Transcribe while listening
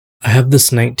I have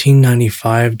this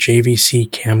 1995 JVC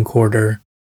Camcorder,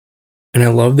 and I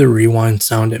love the rewind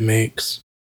sound it makes.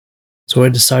 So I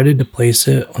decided to place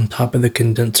it on top of the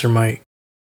condenser mic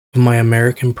of my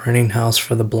American printing house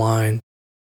for the blind,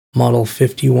 model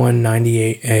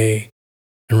 5198A,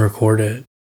 and record it.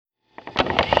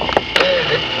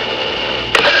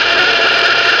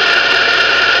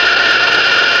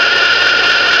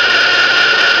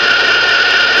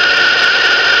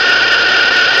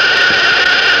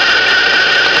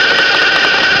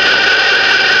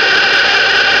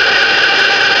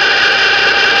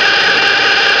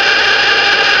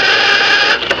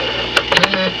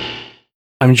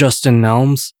 I'm Justin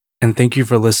Nelms, and thank you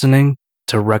for listening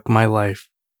to Wreck My Life.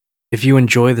 If you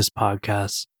enjoy this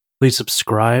podcast, please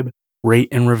subscribe, rate,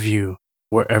 and review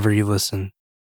wherever you listen.